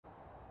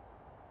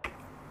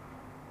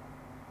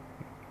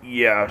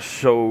Yeah,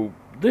 so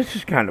this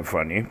is kind of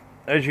funny.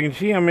 As you can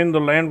see, I'm in the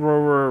Land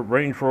Rover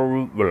Range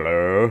Rover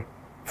Velar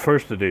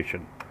First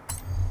Edition.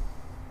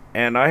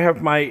 And I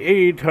have my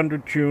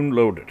A800 tune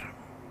loaded.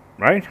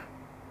 Right?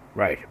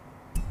 Right.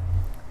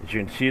 As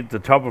you can see at the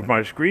top of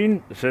my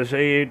screen, it says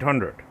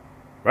A800.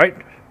 Right?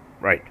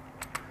 Right.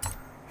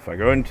 If I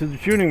go into the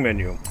tuning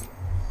menu,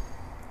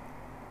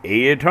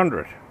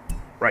 A800.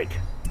 Right.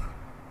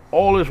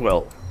 All is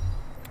well.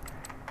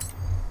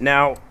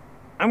 Now,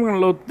 I'm going to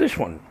load this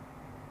one.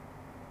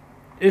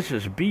 This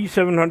is a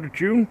B700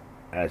 tune,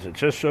 as it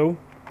says so.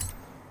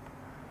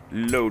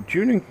 Load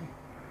tuning.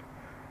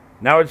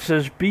 Now it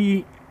says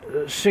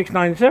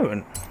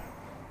B697.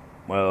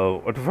 Well,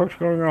 what the fuck's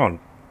going on?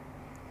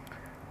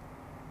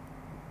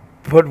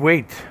 But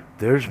wait,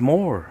 there's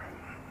more.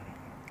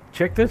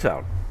 Check this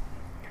out.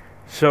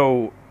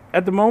 So,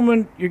 at the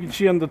moment, you can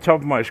see on the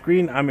top of my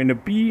screen, I'm in a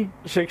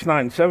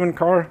B697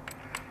 car.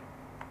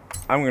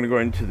 I'm going to go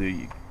into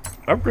the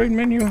upgrade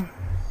menu.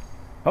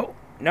 Oh,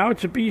 now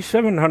it's a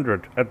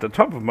B700 at the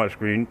top of my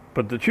screen,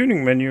 but the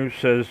tuning menu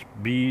says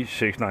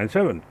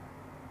B697.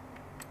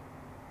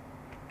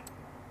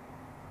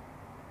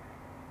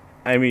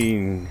 I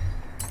mean,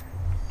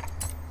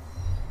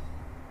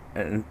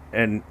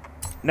 and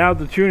now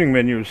the tuning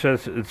menu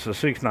says it's a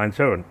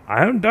 697. I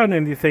haven't done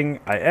anything.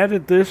 I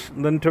added this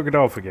and then took it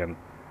off again.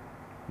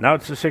 Now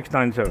it's a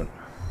 697.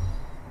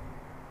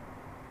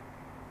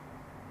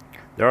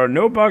 There are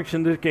no bugs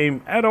in this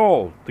game at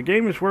all. The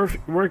game is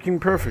working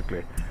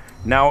perfectly.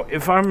 Now,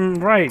 if I'm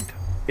right,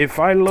 if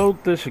I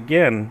load this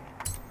again,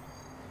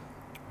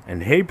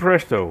 and hey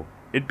presto,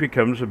 it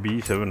becomes a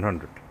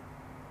B700.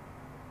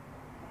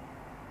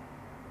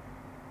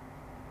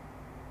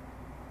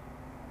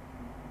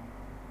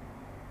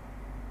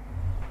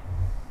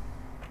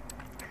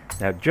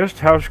 Now, just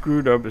how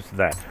screwed up is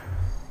that?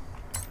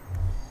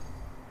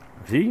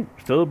 See?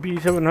 Still a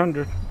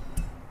B700.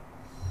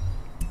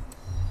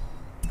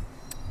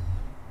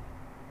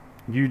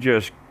 You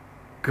just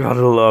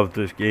gotta love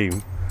this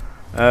game.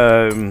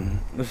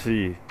 Let's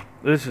see.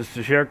 This is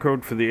the share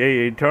code for the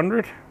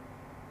A800.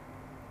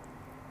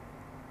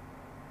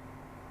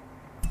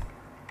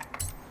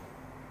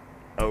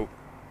 Oh,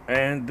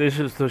 and this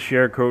is the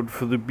share code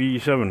for the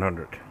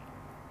B700.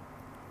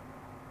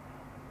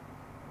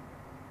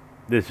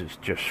 This is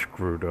just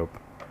screwed up.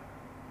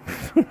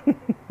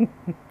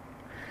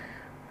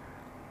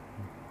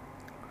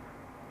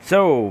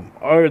 So,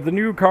 are the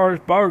new cars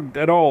bugged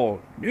at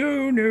all?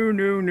 No, no,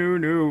 no, no,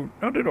 no.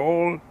 Not at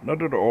all.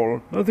 Not at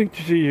all. Nothing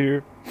to see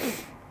here.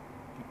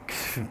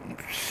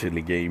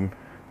 Silly game.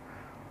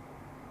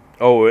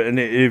 Oh, and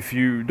if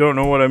you don't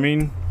know what I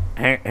mean,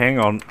 hang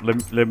on.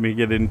 Let me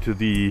get into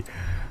the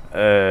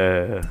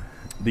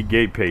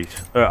gate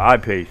pace,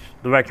 I-Pace,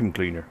 the vacuum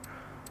cleaner.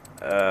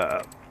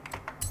 There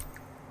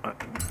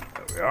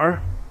we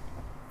are.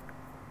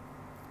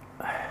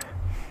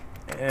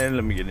 And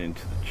let me get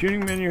into the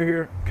tuning menu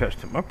here.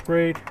 Custom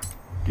upgrade.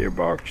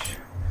 Gearbox.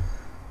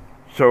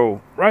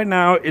 So, right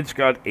now it's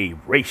got a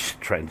race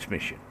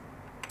transmission.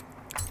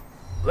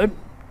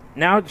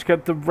 Now it's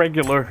got the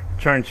regular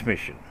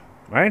transmission.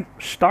 Right?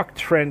 Stock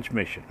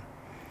transmission.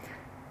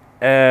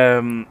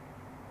 Now,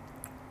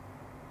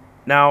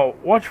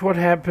 watch what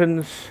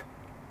happens.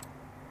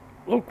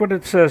 Look what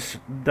it says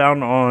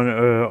down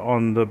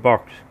on the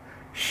box.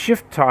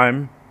 Shift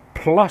time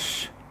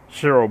plus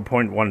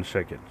 0.1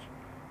 seconds.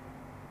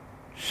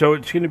 So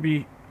it's going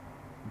to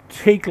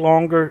take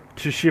longer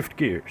to shift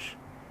gears.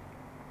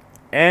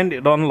 And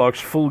it unlocks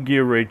full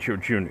gear ratio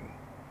tuning.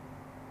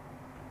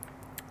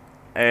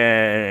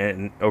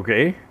 And,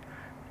 okay.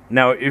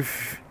 Now,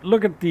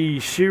 look at the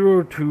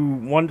 0 to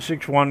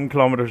 161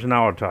 kilometers an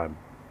hour time.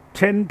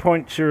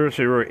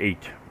 10.008,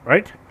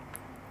 right?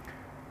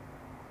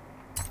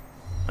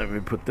 Let me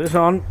put this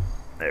on.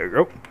 There we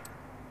go.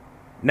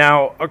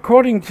 Now,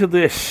 according to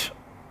this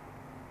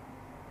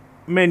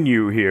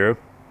menu here,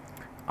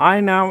 I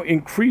now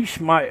increase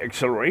my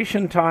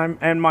acceleration time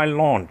and my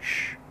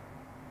launch,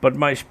 but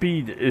my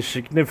speed is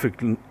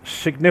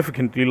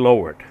significantly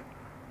lowered.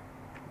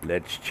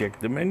 Let's check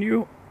the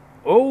menu.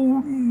 Oh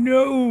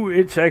no,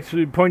 it's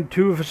actually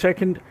 0.2 of a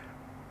second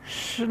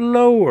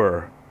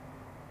slower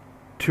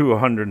to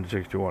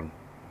 161.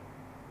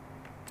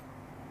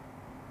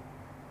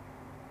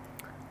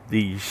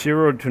 The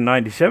 0 to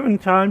 97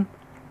 time.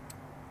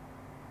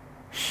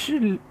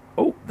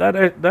 Oh,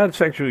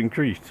 that's actually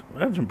increased.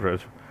 That's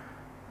impressive.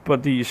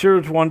 But the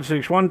 0 to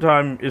 161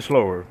 time is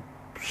slower,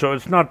 so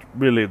it's not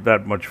really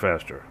that much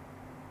faster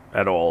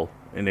at all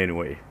in any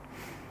way.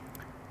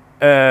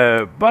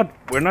 But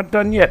we're not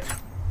done yet.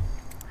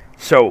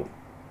 So,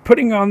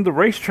 putting on the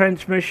race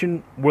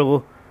transmission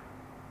will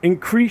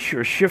increase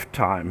your shift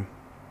time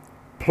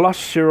plus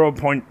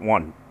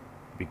 0.1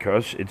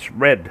 because it's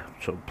red.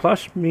 So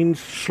plus means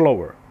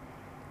slower.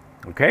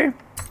 Okay?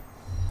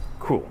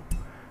 Cool.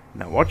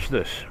 Now watch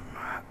this.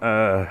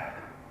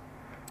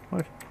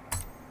 What?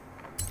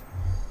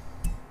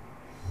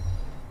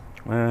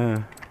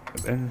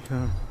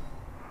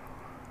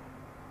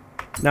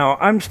 Now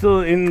I'm still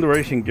in the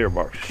racing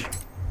gearbox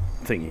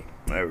thingy.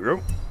 There we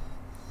go.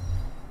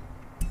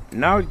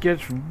 Now it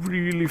gets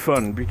really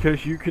fun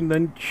because you can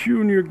then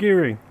tune your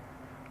gearing.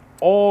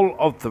 All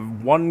of the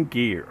one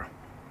gear.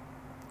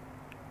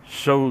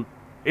 So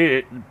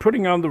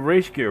putting on the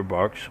race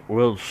gearbox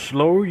will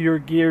slow your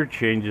gear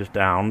changes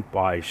down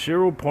by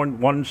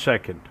 0.1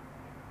 second.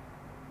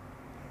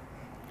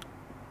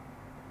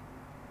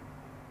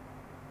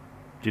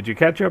 Did you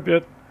catch up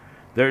yet?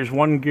 There's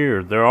one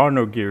gear. There are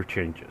no gear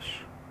changes.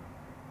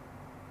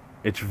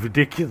 It's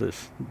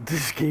ridiculous.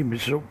 This game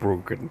is so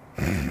broken.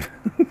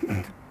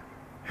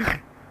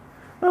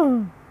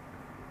 Oh,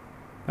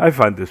 I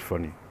find this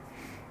funny.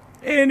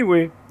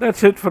 Anyway,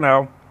 that's it for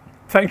now.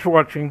 Thanks for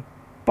watching.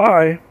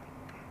 Bye.